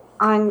flower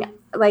on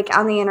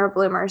the Inner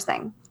Bloomers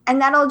thing.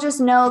 And that'll just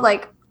know,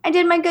 like, I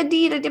did my good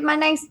deed. I did my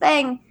nice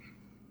thing.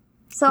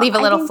 So leave a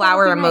little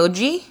flower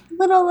emoji? Nice.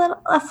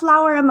 a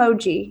flower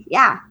emoji.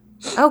 Yeah.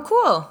 Oh,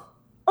 cool.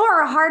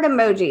 Or a heart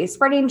emoji,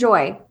 spreading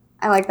joy.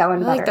 I like that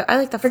one better. I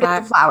like the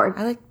Forget the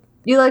flower.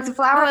 You like the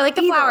flower? No, I like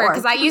the flower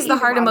because I use the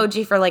heart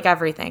emoji for like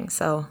everything.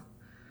 So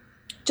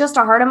just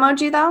a heart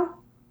emoji though?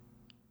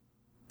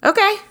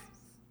 Okay.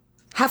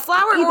 Have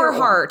flower or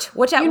heart.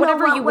 Whatever you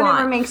want.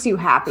 Whatever makes you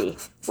happy.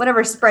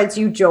 Whatever spreads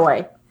you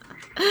joy.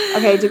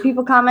 Okay, do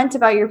people comment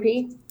about your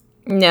pee?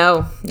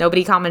 No,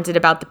 nobody commented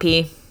about the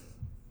pee.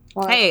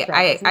 Well, hey,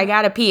 I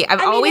gotta pee.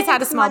 I've always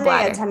had a small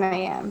bladder. It's Monday at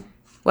 10 a.m.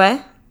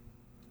 What?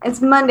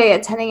 It's Monday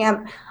at 10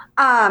 a.m.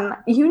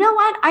 You know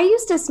what? I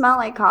used to smell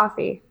like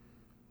coffee.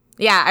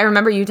 Yeah, I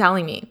remember you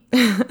telling me.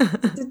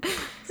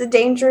 It's a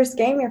dangerous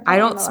game you're playing. I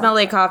don't smell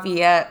like coffee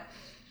yet.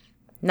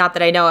 Not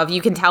that I know of.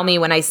 You can tell me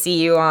when I see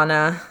you on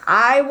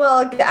I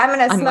will. I'm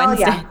going to smell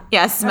you.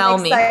 Yeah, smell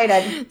me. I'm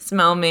excited.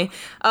 Smell me.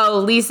 Oh,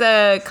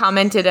 Lisa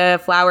commented a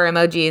flower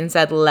emoji and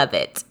said, love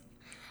it.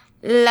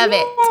 Love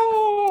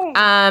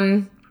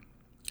it.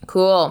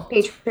 Cool.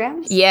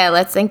 Patreons? Yeah,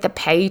 let's thank the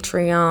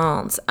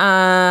Patreons.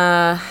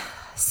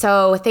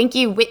 So thank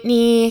you,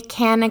 Whitney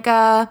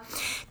Kaniga,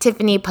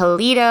 Tiffany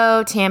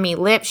Polito, Tammy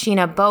Lip,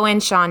 Sheena Bowen,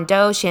 Sean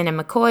Doe, Shannon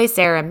McCoy,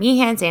 Sarah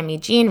Meehan, Sammy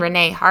Jean,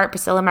 Renee Hart,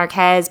 Priscilla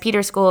Marquez,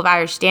 Peter School of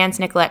Irish Dance,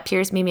 Nicolette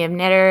Pierce, Mimi of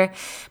Knitter,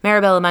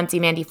 Maribella Muncie,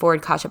 Mandy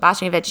Ford, Kasha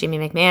Boshnevich, Jamie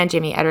McMahon,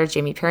 Jamie Edwards,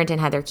 Jamie Purinton,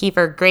 Heather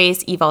Kiefer,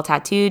 Grace, Evil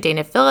Tattoo,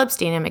 Dana Phillips,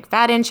 Dana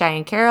McFadden,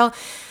 Cheyenne Carroll,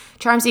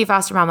 Charmsy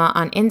Foster Mama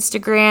on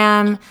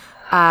Instagram,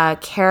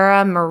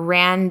 Kara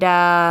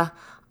Miranda,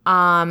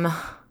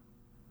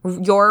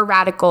 Your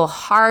Radical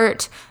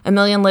Heart,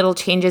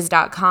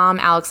 AmillionLittleChanges.com,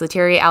 Alex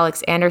Lettieri,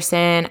 Alex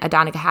Anderson,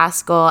 Adonica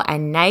Haskell,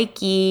 and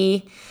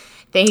Nike.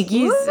 Thank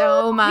you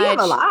so much. We have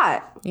a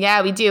lot.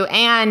 Yeah, we do.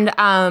 And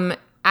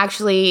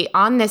actually,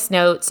 on this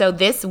note, so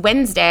this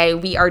Wednesday,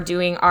 we are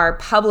doing our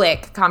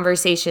public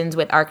conversations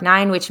with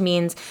Arc9, which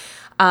means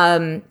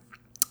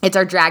it's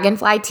our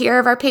Dragonfly tier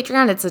of our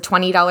Patreon. It's a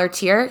 $20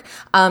 tier.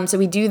 So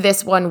we do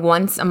this one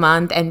once a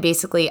month, and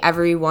basically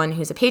everyone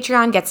who's a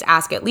Patreon gets to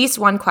ask at least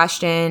one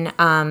question.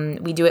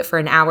 We do it for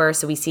an hour,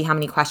 so we see how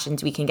many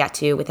questions we can get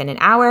to within an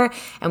hour,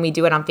 and we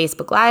do it on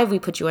Facebook Live. We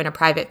put you in a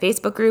private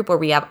Facebook group where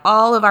we have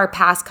all of our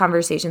past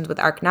conversations with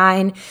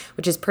Arc9,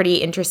 which is pretty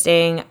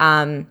interesting.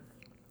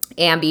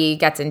 Ambi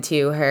gets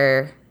into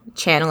her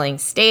channeling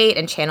state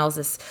and channels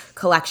this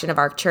collection of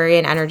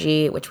Arcturian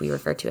energy, which we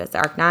refer to as the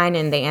Arc9,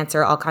 and they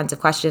answer all kinds of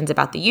questions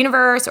about the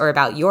universe or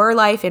about your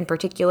life in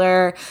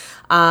particular.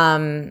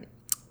 They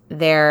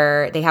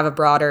have a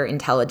broader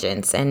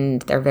intelligence,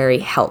 and they're very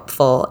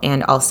helpful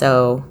and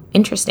also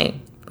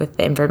interesting with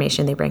the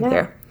information they bring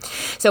through.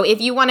 So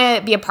if you want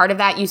to be a part of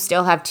that, you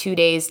still have 2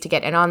 days to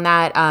get in on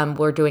that.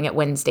 We're doing it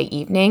Wednesday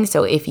evening.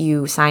 So if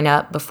you sign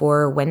up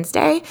before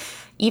Wednesday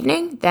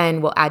evening,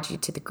 then we'll add you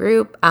to the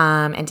group.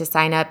 And to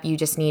sign up, you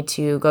just need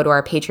to go to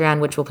our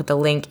Patreon, which we'll put the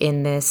link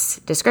in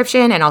this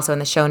description and also in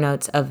the show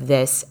notes of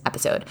this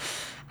episode.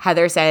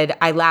 Heather said,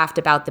 I laughed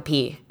about the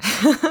pee.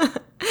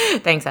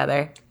 Thanks,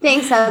 Heather.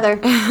 Thanks, Heather.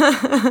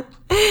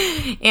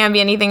 Ambi,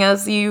 anything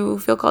else you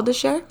feel called to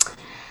share?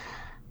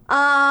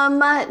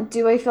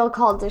 Do I feel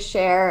called to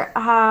share?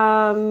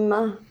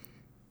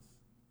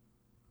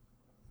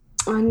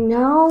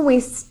 No, we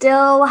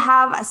still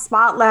have a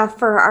spot left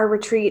for our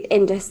retreat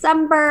in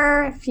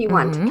December. If you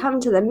want to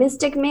come to the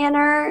Mystic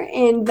Manor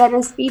in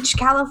Venice Beach,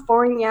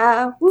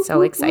 California.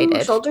 So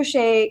excited. Shoulder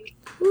shake.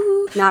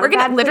 We're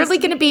literally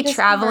going to be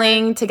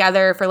traveling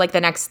together for like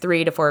the next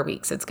 3 to 4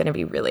 weeks. It's going to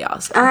be really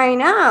awesome. I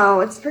know.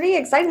 It's pretty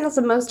exciting. That's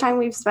the most time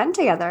we've spent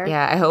together.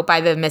 Yeah, I hope by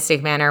the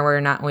Mystic Manor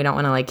we don't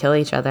want to like kill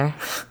each other.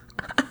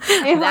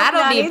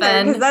 That'll be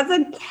fun.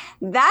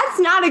 That's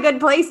not a good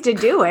place to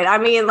do it. I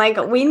mean, like,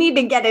 we need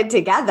to get it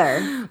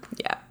together.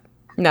 Yeah.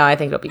 No, I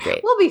think it'll be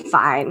great. We'll be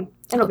fine.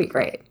 It'll be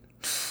great.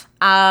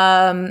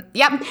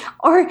 Yep.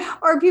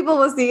 Or people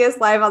will see us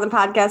live on the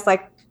podcast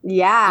like,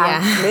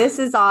 yeah. This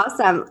is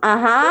awesome.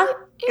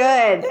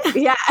 Good.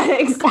 Yeah,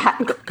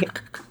 exactly.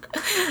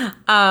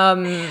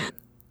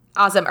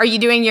 Awesome. Are you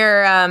doing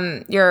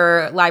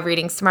your live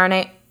readings tomorrow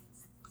night?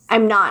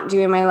 I'm not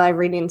doing my live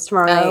readings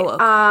tomorrow night.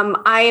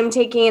 Okay. I am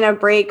taking a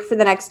break for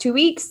the next 2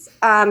 weeks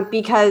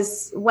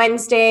because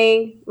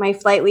Wednesday, my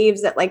flight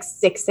leaves at like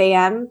 6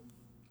 a.m.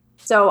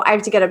 So I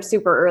have to get up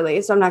super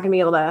early. So I'm not going to be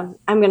able to,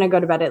 I'm going to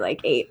go to bed at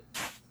like 8.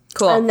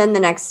 Cool. And then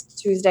the next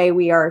Tuesday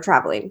we are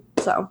traveling.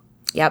 So.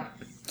 Yep.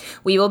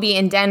 We will be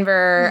in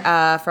Denver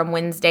from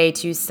Wednesday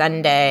to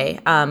Sunday.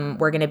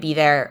 We're going to be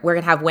there. We're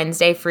going to have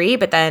Wednesday free,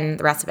 but then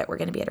the rest of it, we're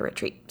going to be at a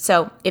retreat.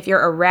 So if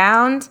you're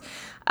around...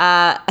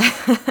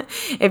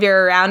 if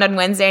you're around on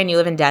Wednesday and you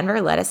live in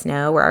Denver, let us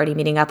know. We're already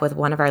meeting up with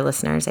one of our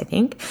listeners, I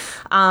think.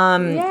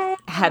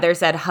 Heather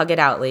said, hug it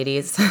out,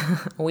 ladies.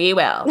 We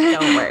will.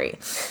 Don't worry.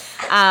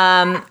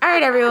 All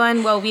right,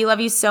 everyone. Well, we love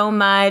you so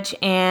much.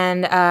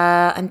 And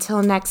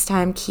until next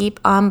time,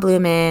 keep on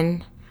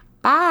blooming.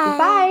 Bye.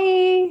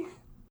 Bye.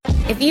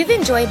 If you've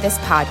enjoyed this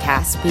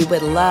podcast, we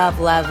would love,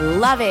 love,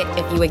 love it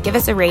if you would give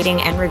us a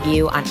rating and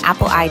review on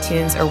Apple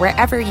iTunes or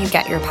wherever you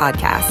get your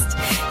podcasts.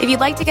 If you'd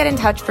like to get in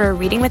touch for a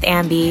reading with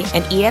Ambi,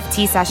 an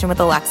EFT session with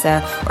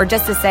Alexa, or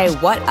just to say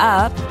what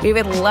up, we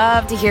would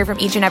love to hear from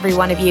each and every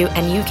one of you,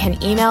 and you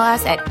can email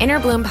us at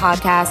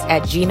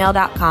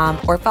innerbloom.podcast@gmail.com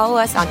or follow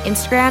us on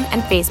Instagram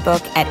and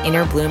Facebook at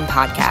Innerbloom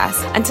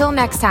Podcast. Until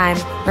next time,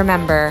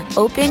 remember,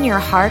 open your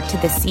heart to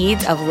the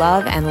seeds of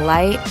love and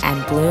light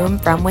and bloom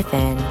from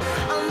within.